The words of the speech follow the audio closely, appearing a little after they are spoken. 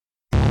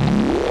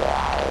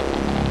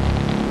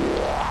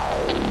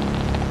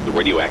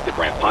Radioactive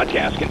Rant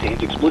podcast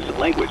contains explicit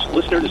language.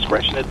 Listener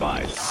discretion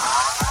advised.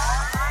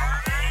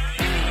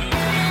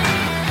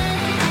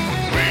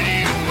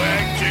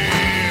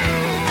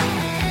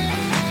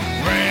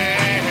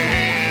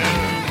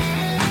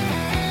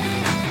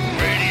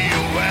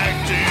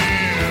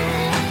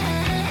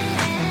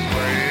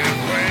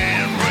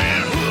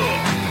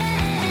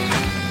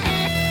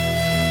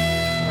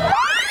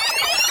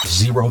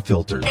 Zero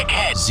filter,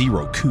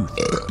 zero couth.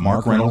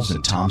 Mark Reynolds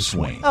and Tom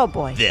Swain. Oh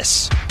boy.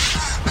 This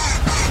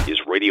is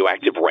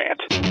Radioactive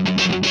Rant.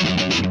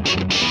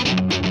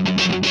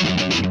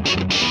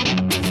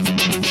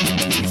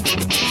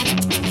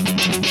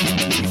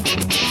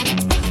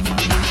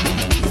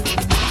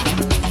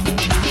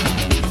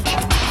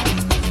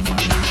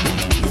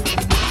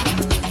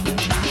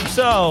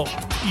 So,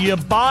 you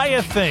buy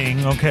a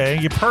thing, okay?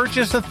 You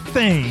purchase a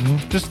thing,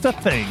 just a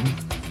thing.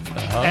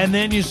 And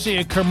then you see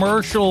a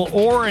commercial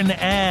or an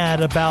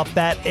ad about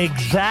that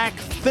exact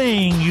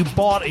thing you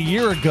bought a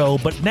year ago,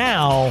 but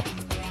now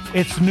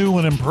it's new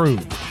and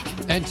improved.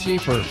 And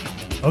cheaper.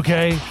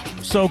 Okay?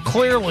 So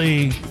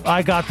clearly,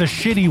 I got the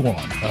shitty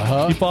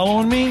one. You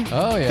following me?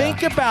 Oh, yeah.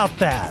 Think about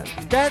that.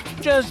 That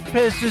just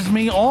pisses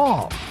me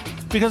off.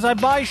 Because I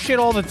buy shit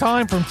all the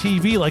time from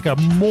TV like a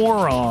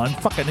moron,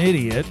 fucking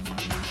idiot.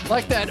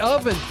 Like that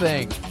oven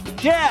thing.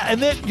 Yeah,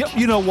 and then,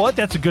 you know what?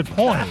 That's a good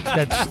point.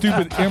 That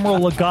stupid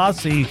Emerald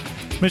Lagasse,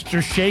 Mr.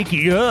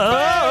 Shaky.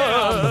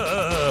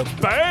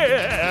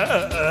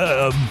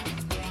 Bam!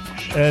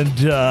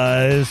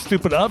 And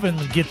stupid oven,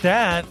 get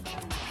that.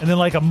 And then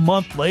like a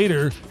month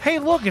later, hey,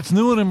 look, it's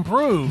new and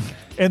improved.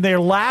 And they're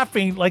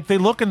laughing like they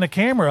look in the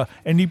camera.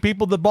 And you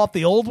people that bought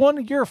the old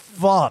one, you're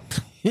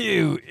fucked.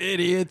 You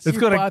idiots. It's you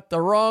gonna- bought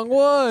the wrong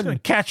one. It's going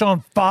to catch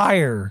on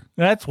fire.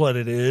 That's what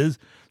it is.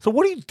 So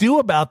what do you do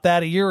about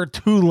that a year or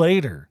two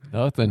later?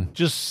 Nothing.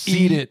 Just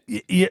Eat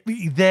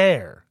it.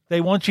 There. They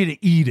want you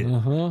to eat it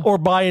or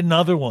buy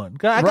another one.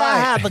 I gotta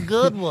have the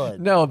good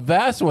one. No,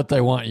 that's what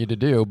they want you to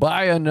do.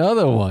 Buy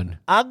another one.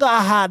 I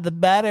gotta have the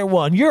better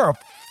one. You're a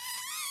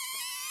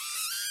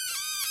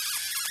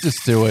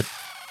Just do it.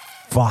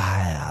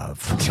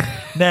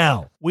 5.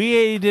 Now,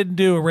 we didn't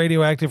do a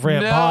Radioactive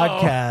Rant No.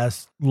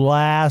 podcast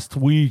last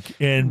week,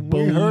 and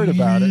We heard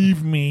about it.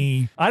 believe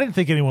me, I didn't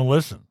think anyone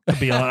listened, to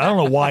be honest. I don't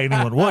know why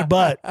anyone would,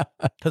 but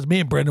because me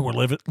and Brendan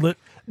were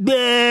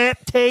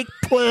take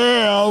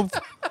 12.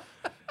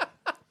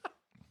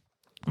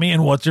 Me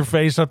and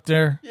what's-her-face up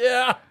there,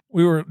 Yeah.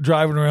 we were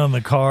driving around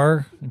the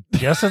car.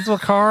 Guess it's a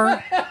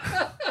car?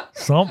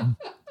 Something.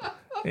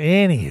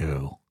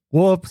 Anywho.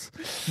 Whoops.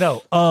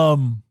 No,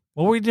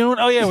 what were we doing?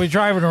 Oh, yeah, we were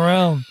driving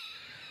around,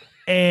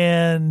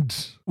 and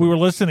we were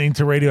listening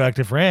to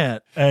Radioactive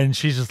Rant, and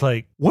she's just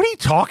like, what are you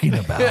talking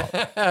about?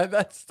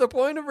 That's the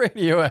point of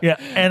radio. Yeah,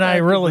 and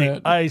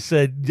I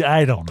said,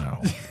 I don't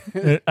know.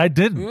 I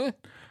didn't,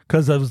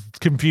 because I was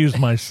confused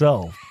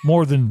myself,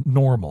 more than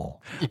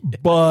normal.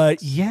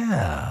 But,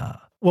 yeah.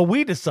 Well,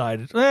 we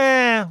decided,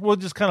 we'll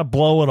just kind of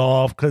blow it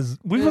off, because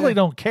we really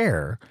don't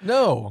care.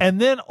 No. And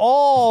then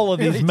all of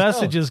They these don't.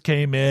 messages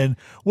came in.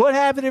 What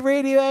happened to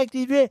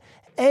Radioactive Rant?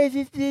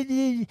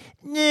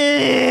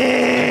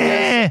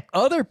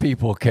 Other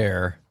people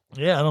care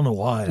Yeah, I don't know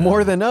why.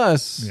 more than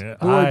us Yeah,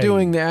 who are I-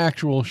 doing the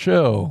actual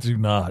show. Do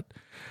not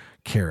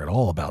care at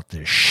all about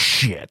this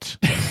shit.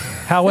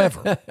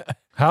 However,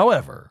 All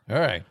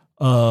right.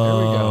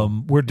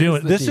 we're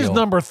doing, the this is deal.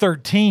 number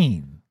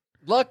 13.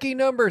 Lucky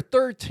number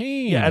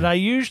 13. Yeah, and I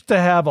used to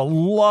have a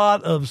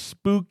lot of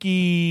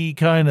spooky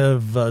kind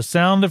of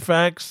sound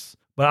effects,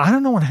 but I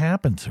don't know what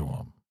happened to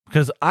them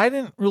because I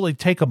didn't really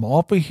take them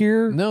off of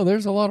here. No,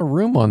 there's a lot of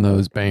room on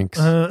those banks.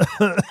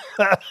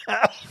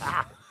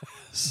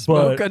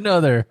 Smoke but-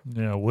 another.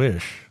 Yeah, I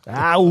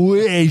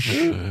wish.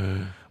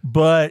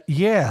 But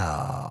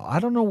yeah, I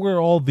don't know where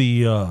all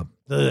the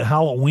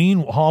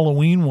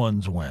Halloween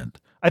ones went.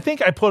 I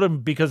think I put them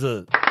because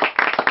of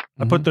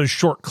I put those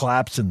short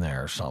claps in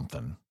there or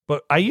something.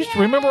 But I used to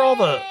remember all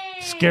the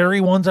scary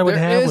ones I would There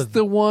have is with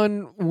the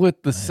one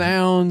with the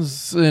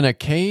sounds in a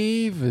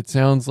cave. It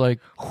sounds like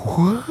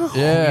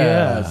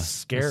yeah, the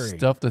scary.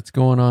 stuff that's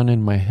going on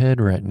in my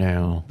head right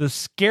now. The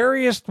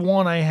scariest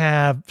one I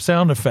have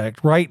sound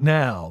effect right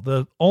now.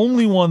 The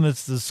only one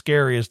that's the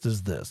scariest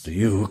is this. That's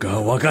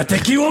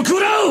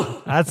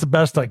the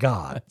best I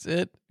got. That's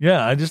it.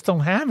 Yeah, I just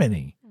don't have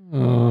any.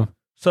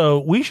 So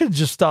we should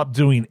just stop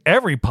doing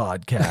every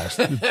podcast.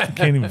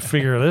 Can't even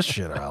figure this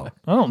shit out.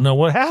 I don't know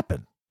what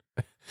happened.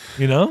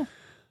 You know?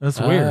 That's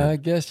weird. I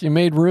guess you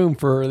made room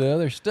for the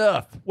other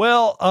stuff.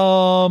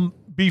 Well,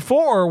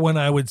 before when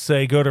I would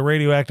say go to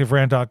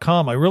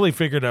radioactiverant.com, I really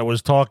figured I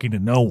was talking to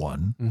no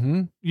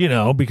one, you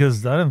know,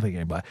 because I didn't think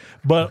anybody,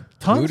 but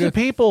tons Who'd of have-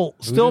 people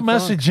still have thought?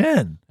 message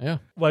in. Yeah.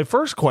 My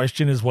first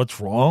question is what's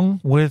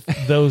wrong with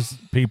those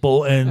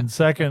people? And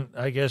second,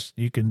 I guess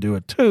you can do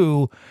it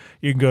too.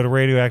 You can go to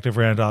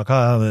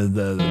radioactiverant.com and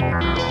there,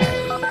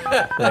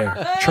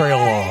 trail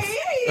off.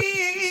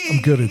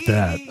 I'm good at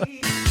that.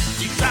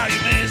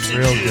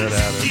 Real good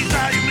at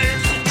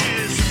it.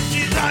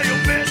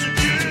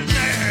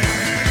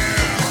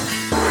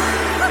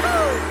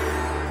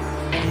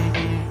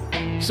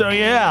 So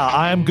yeah,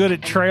 I'm good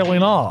at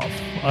trailing off,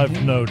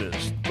 I've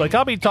noticed. Like,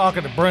 I'll be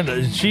talking to Brenda,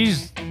 and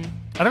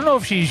I don't know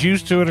if she's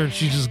used to it or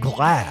she's just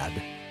glad.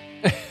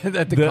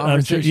 that the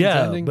conversation's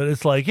ending. But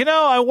it's like,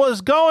 I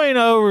was going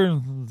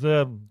over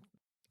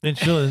and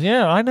she was,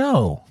 yeah, I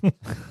know.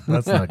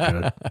 That's not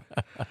good.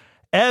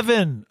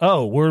 Evan,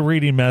 we're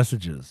reading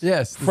messages.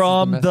 Yes.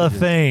 From the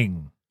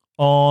thing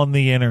on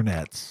the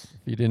internets.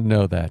 If you didn't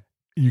know that.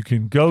 You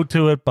can go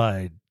to it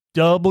by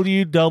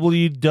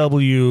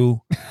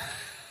www.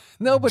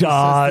 Nobody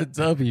says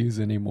the W's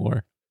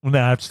anymore.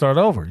 Now I have to start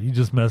over. You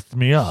just messed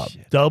me up.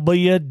 Shit.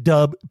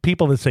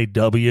 People that say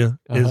W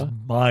is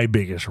my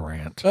biggest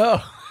rant.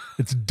 Oh.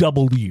 It's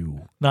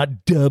W,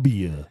 not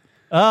W.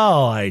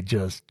 Oh, it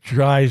just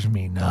drives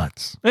me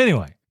nuts.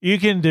 Anyway, you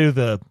can do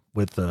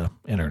with the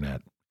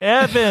internet.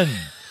 Evan,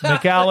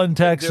 McAllen,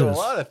 Texas. Do a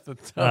lot of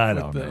stuff I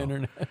with don't the know.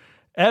 internet.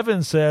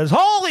 Evan says,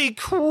 "Holy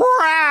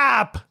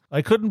crap!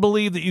 I couldn't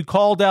believe that you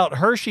called out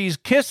Hershey's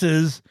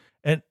Kisses."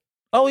 And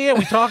we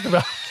talked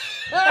about.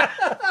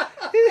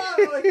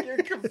 Like you're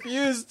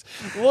confused.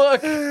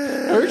 Look,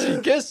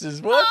 Hershey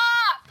Kisses. What?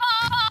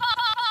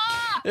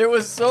 It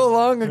was so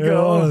long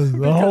ago. It was the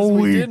because whole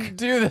we week. didn't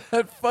do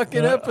that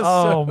fucking episode.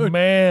 Oh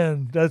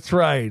man, that's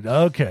right.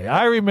 Okay,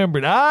 I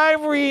remembered.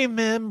 I'm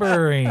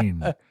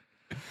remembering.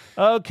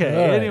 Okay.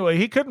 All right. Anyway,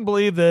 he couldn't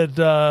believe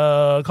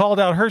that called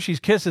out Hershey's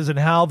Kisses and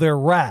how they're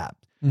wrapped.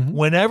 Mm-hmm.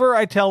 Whenever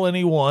I tell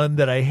anyone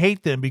that I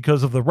hate them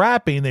because of the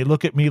wrapping, they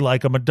look at me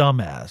like I'm a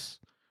dumbass.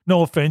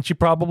 No offense, you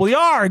probably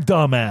are a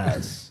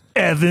dumbass.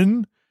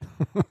 Evan,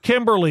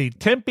 Kimberly,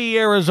 Tempe,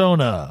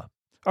 Arizona.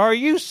 Are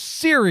you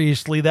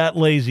seriously that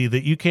lazy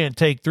that you can't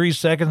take 3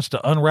 seconds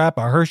to unwrap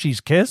a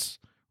Hershey's Kiss?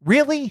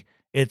 Really?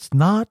 It's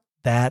not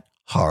that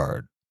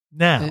hard.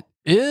 Now, It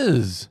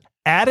is.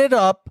 add it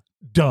up,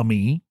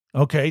 dummy.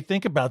 Okay,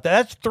 think about that.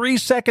 That's 3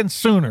 seconds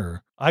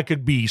sooner. I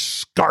could be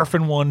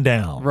scarfing one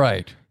down.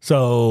 Right.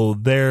 So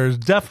there's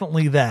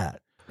definitely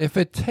that. If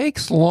it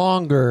takes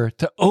longer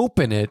to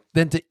open it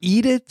than to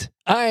eat it,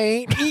 I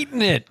ain't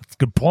eating it. That's a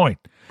good point.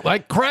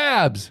 Like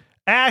crabs.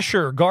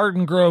 Asher,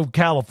 Garden Grove,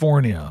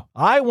 California.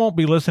 I won't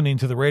be listening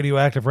to the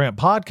Radioactive Rant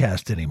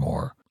podcast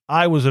anymore.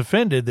 I was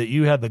offended that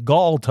you had the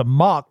gall to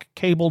mock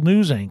cable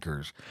news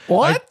anchors.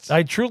 What?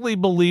 I truly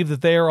believe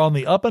that they are on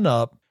the up and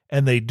up,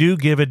 and they do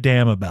give a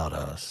damn about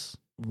us.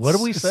 What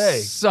do we say?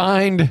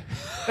 Signed.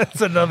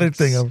 That's another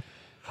thing.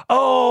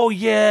 Oh,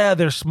 yeah,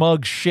 they're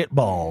smug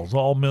shitballs,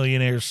 all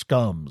millionaire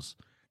scums.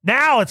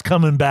 Now it's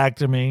coming back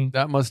to me.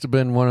 That must have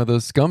been one of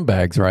those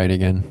scumbags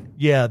writing in.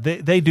 Yeah,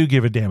 they do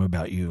give a damn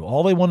about you.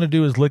 All they want to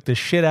do is lick the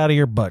shit out of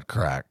your butt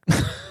crack.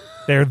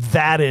 They're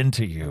that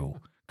into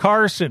you.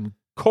 Carson,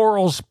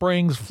 Coral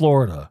Springs,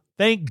 Florida.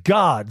 Thank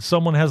God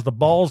someone has the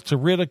balls to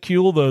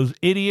ridicule those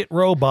idiot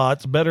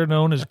robots better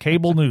known as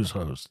cable news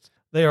hosts.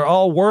 They are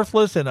all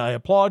worthless, and I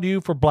applaud you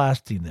for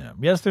blasting them.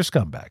 Yes, they're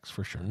scumbags,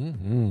 for sure.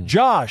 Mm-hmm.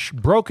 Josh,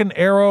 Broken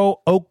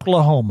Arrow,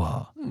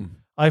 Oklahoma.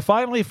 I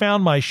finally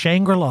found my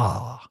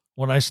Shangri-La.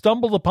 When I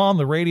stumbled upon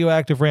the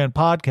Radioactive Rant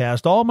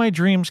podcast, all my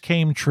dreams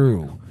came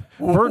true.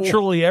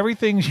 Virtually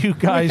everything you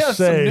guys we have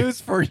say, some news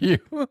for you.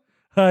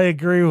 I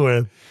agree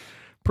with.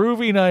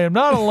 Proving I am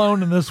not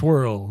alone in this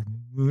world.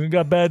 We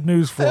got bad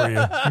news for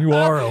you. You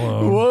are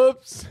alone.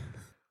 Whoops.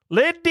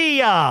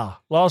 Lydia,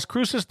 Las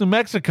Cruces, New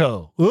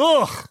Mexico.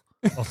 Ugh.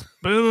 I'll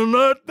spend a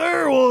night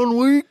there 1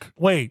 week.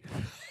 Wait.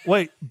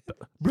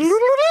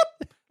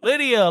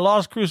 Lydia,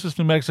 Las Cruces,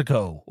 New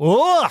Mexico.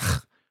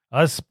 Ugh.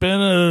 I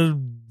spent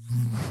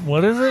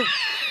what is it?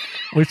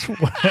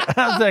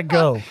 How's that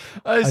go?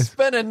 I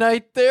spent a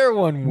night there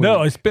 1 week.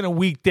 No, I spent a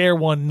week there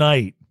one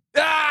night.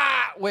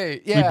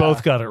 Wait, yeah. We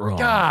both got it wrong.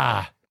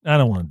 Ah, I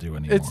don't want to do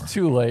anymore. it's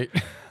too late.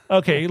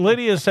 Okay,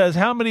 Lydia says,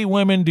 how many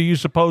women do you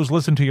suppose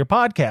listen to your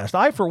podcast?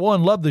 I, for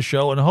one, love the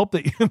show and hope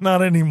that you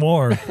not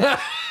anymore.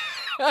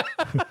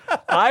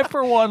 I,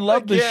 for one,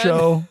 love the Again.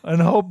 show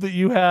and hope that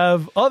you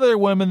have other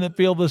women that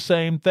feel the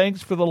same.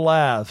 Thanks for the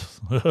laughs,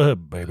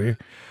 baby.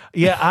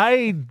 Yeah,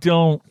 I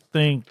don't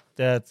think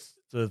that's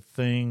the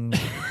thing.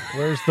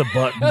 Where's the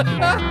button?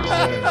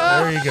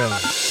 There you go.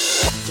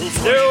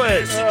 Do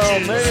it. Oh,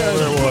 man.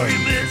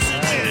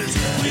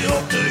 We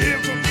hope to hear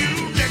from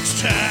you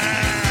next time.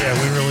 Yeah,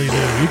 we really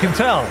do. You can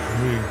tell.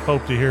 We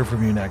hope to hear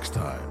from you next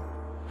time.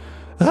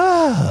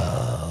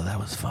 Oh, that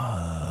was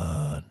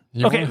fun.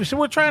 Okay, so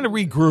we're trying to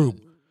regroup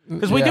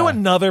because we do Yeah.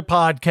 another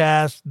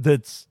podcast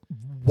that's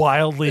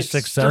wildly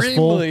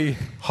successful. Extremely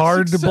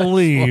Hard successful. to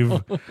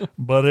believe,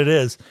 but it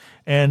is.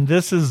 And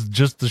this is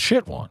just the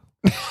shit one,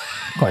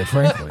 quite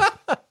frankly.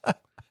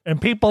 And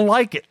people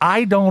like it.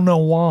 I don't know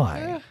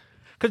why.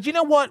 Because you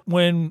know what?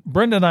 When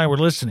Brenda and I were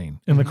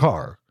listening in the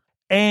car,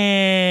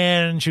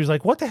 and she was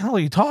like, what the hell are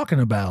you talking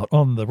about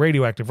on the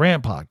Radioactive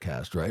Rant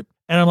podcast, right?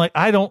 And I'm like,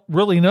 I don't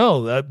really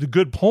know. That's a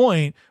good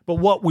point. But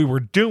what we were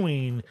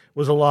doing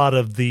was a lot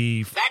of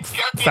the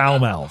foul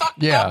mouth.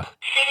 Yeah.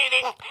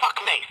 Shit-eating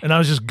fuckface. And I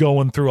was just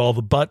going through all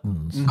the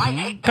buttons. I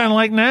hate Kind of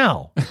like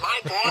now. my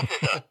boss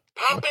is a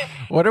pompous,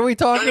 What are we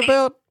talking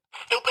about?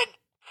 stupid,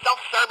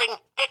 self-serving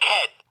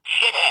dickhead.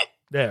 Shithead.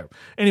 There.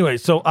 Anyway,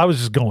 so I was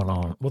just going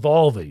on with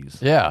all these.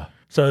 Yeah.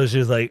 So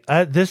she's like,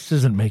 this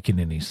isn't making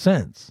any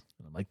sense.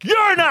 I'm like,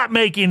 you're not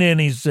making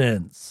any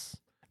sense.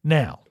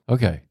 Now,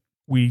 Okay.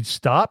 we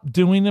stopped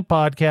doing the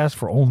podcast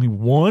for only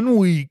 1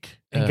 week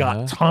and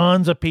got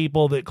tons of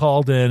people that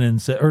called in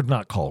and said, or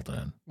not called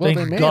in. Well, Thank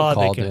they may God have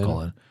called they kept in,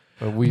 calling.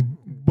 but we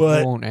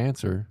But won't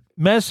answer.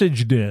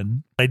 messaged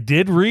in. I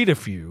did read a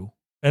few.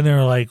 And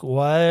they're like,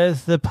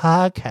 what's the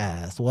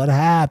podcast? What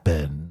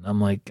happened? I'm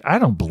like, I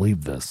don't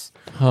believe this.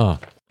 Huh.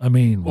 I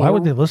mean, why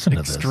would they listen to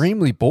this?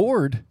 Extremely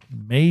bored.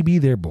 Maybe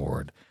they're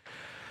bored.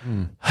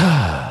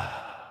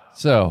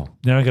 So,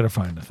 Now I got to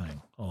find the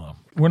thing. Hold on.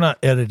 We're not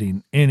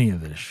editing any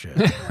of this shit.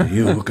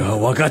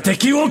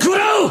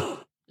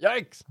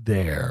 yikes.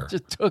 There.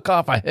 Just took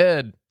off a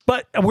head.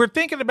 But we're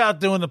thinking about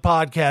doing the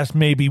podcast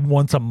maybe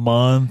once a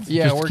month.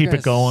 Yeah, just we're to keep gonna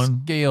it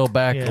going. Scale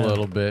back Yeah. a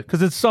little bit.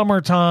 Because it's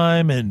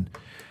summertime and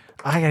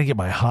I got to get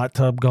my hot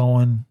tub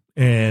going.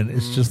 And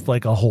it's just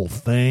like a whole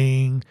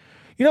thing.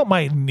 You know,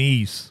 my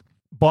niece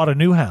bought a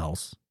new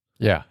house.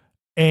 Yeah.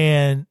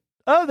 And,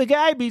 the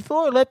guy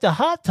before left a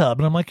hot tub.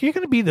 And I'm like, you're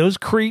going to be those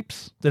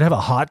creeps that have a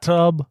hot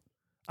tub?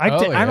 I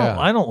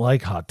don't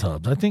like hot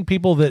tubs. I think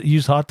people that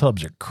use hot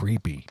tubs are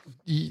creepy.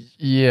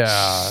 Yeah.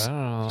 I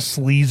don't know.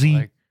 Sleazy.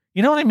 Like-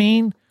 you know what I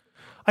mean?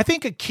 I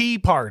think of key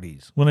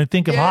parties when I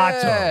think of hot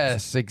tubs.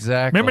 Yes,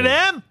 exactly. Remember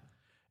them?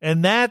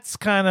 And that's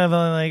kind of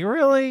like,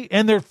 really?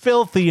 And they're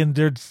filthy and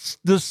they're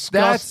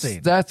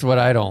disgusting. That's what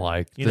I don't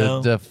like. You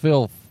know? The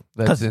filth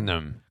that's 'Cause- in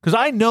them. Because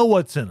I know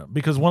what's in them.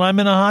 Because when I'm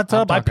in a hot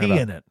tub, I pee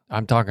in it.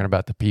 I'm talking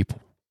about the people.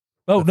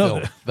 Oh, The no.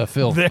 filth. The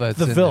filth that's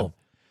the in filth.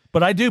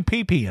 But I do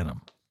pee in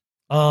them.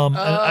 And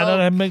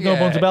I make no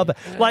bones about that.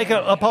 Like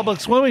a public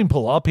swimming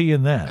pool, I'll pee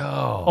in that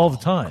all the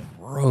time.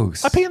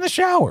 Gross. I pee in the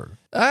shower.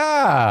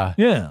 Ah.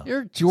 Yeah.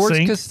 You're George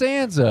Sink.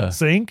 Costanza.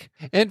 Sink.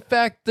 In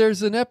fact,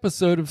 there's an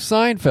episode of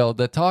Seinfeld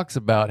that talks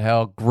about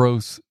how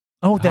gross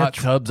Oh, hot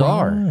that's tubs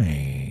are.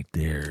 right.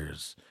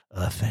 There's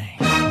a thing.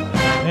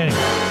 Anyway,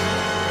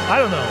 I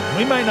don't know.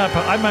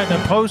 I might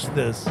not post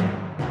this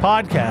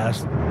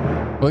podcast,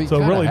 Well, you so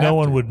kinda really have no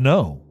one to. would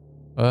know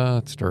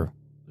That's true.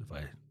 if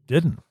I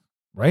didn't.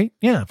 Right?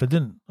 Yeah, if it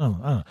didn't. Oh,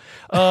 I don't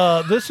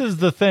know. This is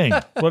the thing.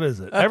 What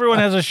is it? Everyone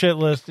has a shit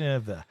list. Yeah,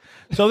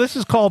 so this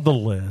is called The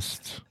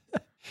List.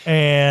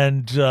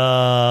 And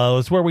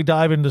it's where we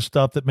dive into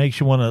stuff that makes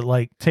you want to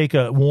like take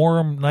a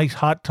warm, nice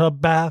hot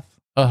tub bath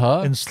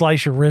and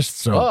slice your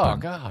wrists open. Oh,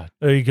 God.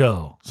 There you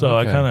go. So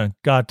Okay. I kind of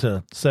got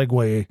to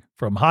segue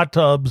from hot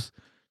tubs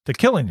to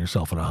killing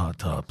yourself in a hot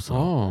tub.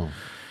 So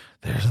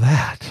there's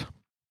that.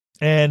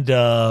 And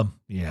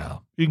yeah,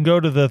 you can go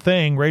to the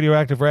thing,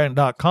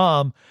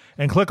 radioactiverant.com,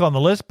 and click on the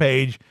list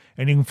page,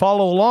 and you can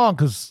follow along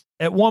because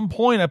at one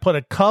point I put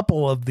a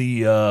couple of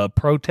the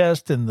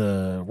protests and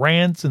the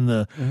rants and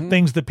the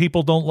things that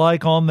people don't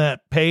like on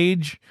that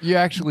page. You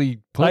actually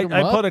put them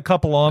I up? put a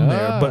couple on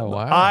there, but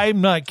wow.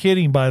 I'm not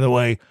kidding, by the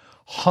way.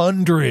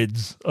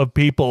 Hundreds of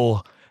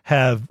people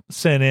have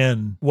sent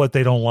in what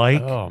they don't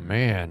like. Oh,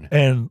 man.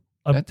 And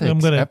I'm That takes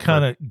going to effort.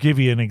 kind of give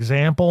you an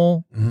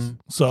example.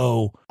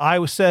 So I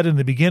was said in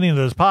the beginning of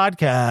this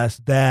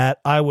podcast that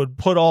I would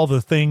put all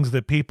the things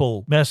that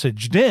people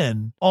messaged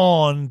in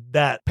on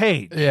that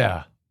page.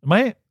 Yeah. Am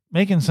I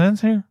making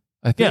sense here?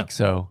 I think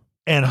so.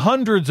 And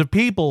hundreds of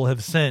people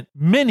have sent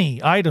many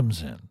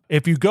items in.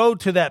 If you go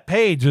to that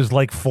page, there's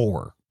like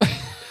 4.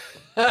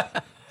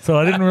 So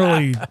I didn't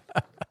really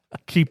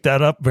keep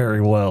that up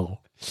very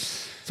well.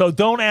 So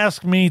don't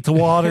ask me to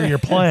water your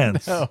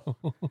plants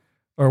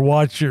or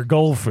watch your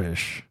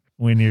goldfish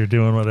when you're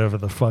doing whatever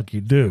the fuck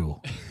you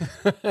do.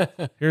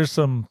 Here's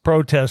some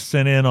protests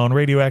sent in on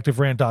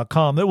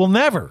radioactiverant.com that will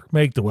never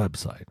make the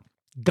website.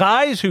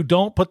 Guys who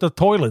don't put the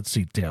toilet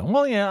seat down.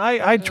 Well, yeah,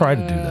 I try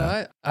to do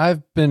that.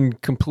 I've been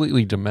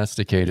completely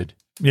domesticated.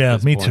 Yeah, at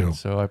this me point, too.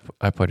 So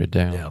I put it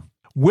down. Yeah.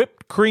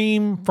 Whipped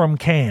cream from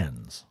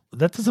cans.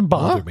 That doesn't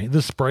bother me.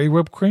 The spray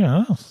whipped cream.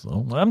 Oh,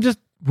 so I'm just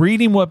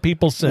reading what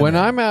people say. When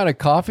I'm out of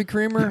coffee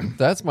creamer,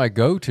 that's my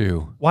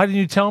go-to. Why didn't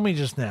you tell me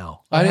just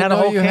now? I didn't had a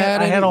know whole you can.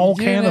 had I had any- a whole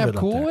you can didn't of have it. up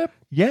Cool there. Whip?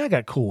 Yeah, I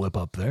got Cool Whip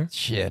up there.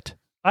 Shit.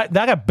 I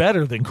got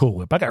better than Cool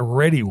Whip. I got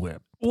Ready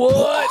Whip.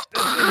 What?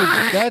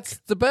 That's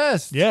the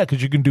best. Yeah,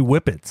 because you can do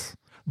whippets.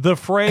 The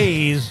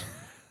phrase,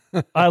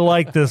 I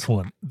like this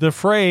one. The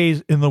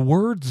phrase, in the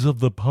words of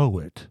the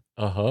poet,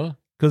 Uh-huh.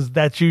 because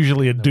that's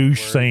usually a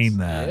douche Words. saying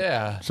that.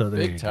 Yeah. So there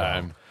big you go.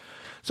 time.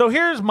 So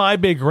here's my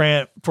big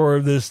rant for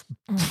this,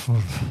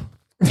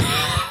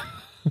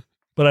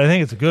 but I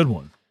think it's a good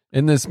one.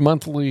 In this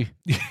monthly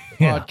Yeah.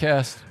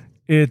 podcast,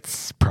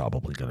 It's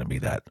probably going to be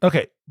that.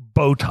 Okay,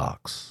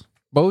 Botox.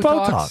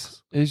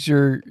 Botox is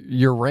your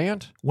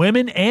rant?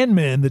 Women and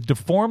men that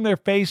deform their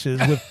faces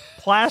with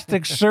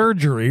plastic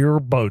surgery or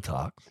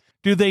Botox.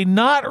 Do they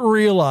not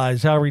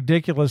realize how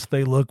ridiculous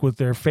they look with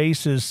their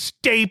faces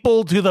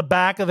stapled to the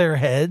back of their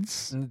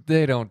heads?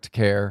 They don't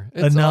care.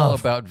 It's all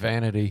Enough. about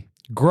vanity.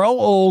 Grow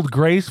old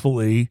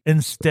gracefully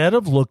instead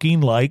of looking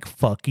like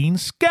fucking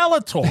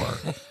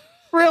Skeletor.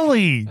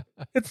 Really.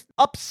 It's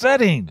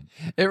upsetting.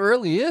 It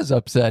really is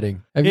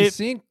upsetting. Have you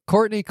seen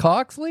Courtney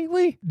Cox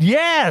lately?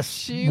 Yes.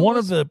 She One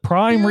was of the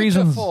prime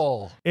reasons.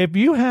 beautiful. If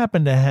you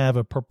happen to have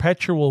a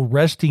perpetual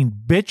resting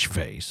bitch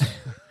face,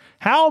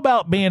 how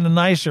about being a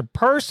nicer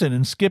person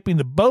and skipping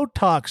the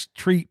Botox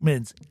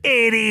treatments,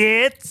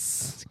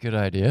 idiots? It's a good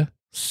idea.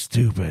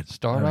 Stupid.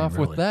 Start I mean, off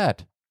really. with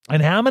that.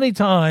 And how many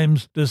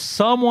times does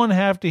someone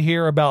have to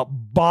hear about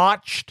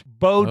botched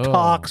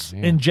Botox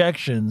man.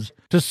 injections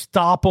to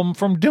stop them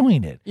from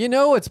doing it? You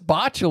know it's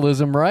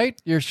botulism,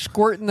 right? You're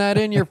squirting that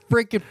in your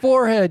freaking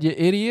forehead, you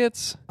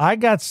idiots. I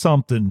got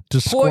something to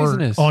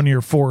Poisonous. squirt on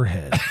your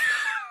forehead.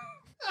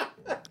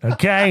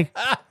 Okay?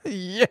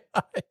 Yeah.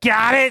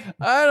 Got it?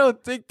 I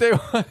don't think they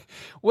want.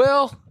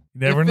 Well,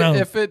 Never if know.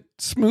 If it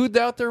smoothed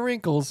out their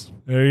wrinkles,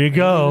 There you they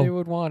go.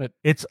 would want it.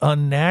 It's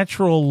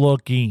unnatural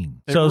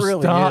looking. It So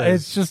really stop.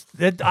 is. It's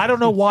just, I don't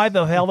know why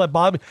the hell that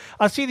bothers me.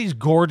 I see these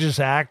gorgeous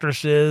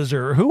actresses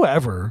or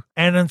whoever,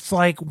 and it's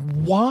like,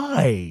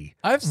 why?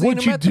 I've seen would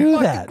them you at the do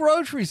fucking that?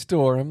 grocery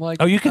store. I'm like,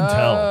 Oh, you can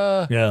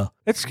tell. Yeah.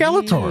 It's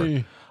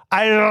Skeletor.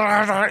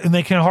 yeah. And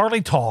they can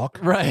hardly talk.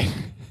 Right.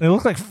 They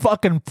look like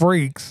fucking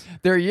freaks.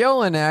 They're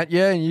yelling at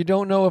you, and you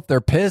don't know if they're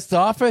pissed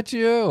off at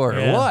you or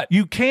Yeah. what.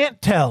 You can't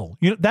tell.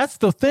 That's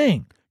the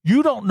thing.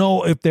 You don't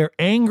know if they're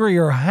angry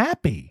or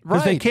happy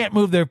because they Right. can't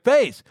move their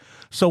face.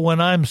 So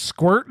when I'm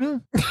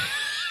squirting,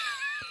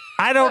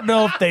 I don't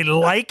know if they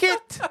like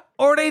it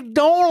or they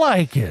don't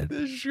like it.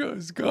 This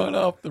show's gone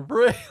off the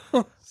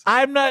rails.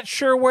 I'm not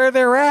sure where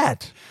they're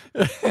at.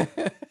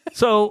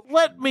 So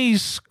let me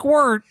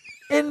squirt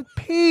in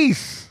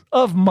peace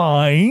of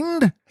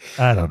mind.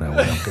 I don't know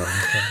where I'm going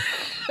with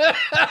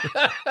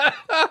that.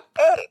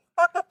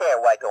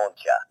 Why don't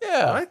ya?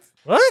 Yeah.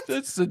 What?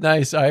 That's a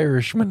nice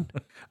Irishman.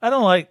 I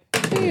don't like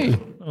Hey,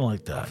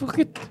 that. look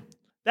at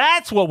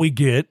That's what we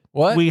get.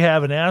 What? We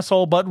have an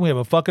asshole button. We have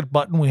a fuck it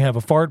button. We have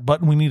a fart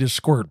button. We need a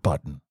squirt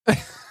button.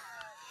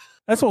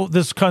 That's what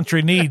this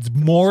country needs.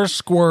 More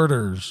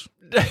squirters.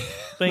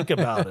 Think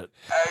about it.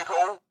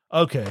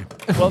 Okay.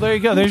 Well, there you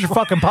go. There's your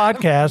fucking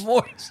podcast.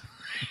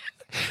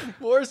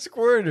 more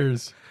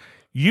squirters.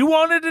 You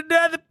wanted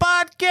another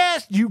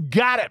podcast? You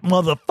got it,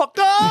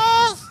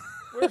 motherfuckers.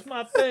 Where's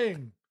my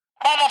thing?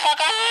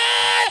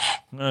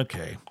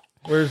 Okay.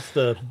 Where's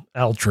the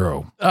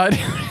outro?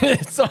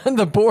 It's on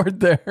the board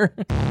there.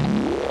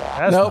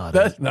 That's Nope, not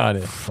that's it. not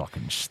it.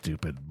 Fucking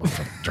stupid.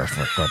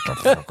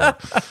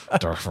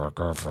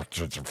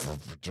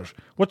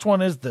 Which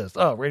one is this?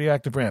 Oh,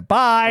 Radioactive Rant.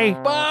 Bye.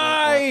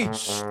 Bye.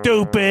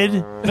 Stupid.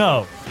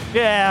 No.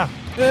 Yeah.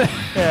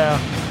 Yeah.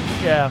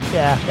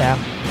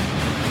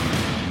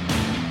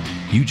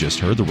 You just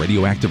heard the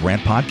Radioactive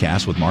Rant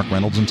podcast with Mark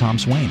Reynolds and Tom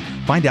Swain.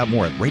 Find out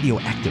more at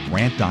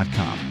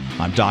radioactiverant.com.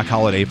 I'm Doc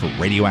Holliday for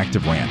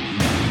Radioactive Rant.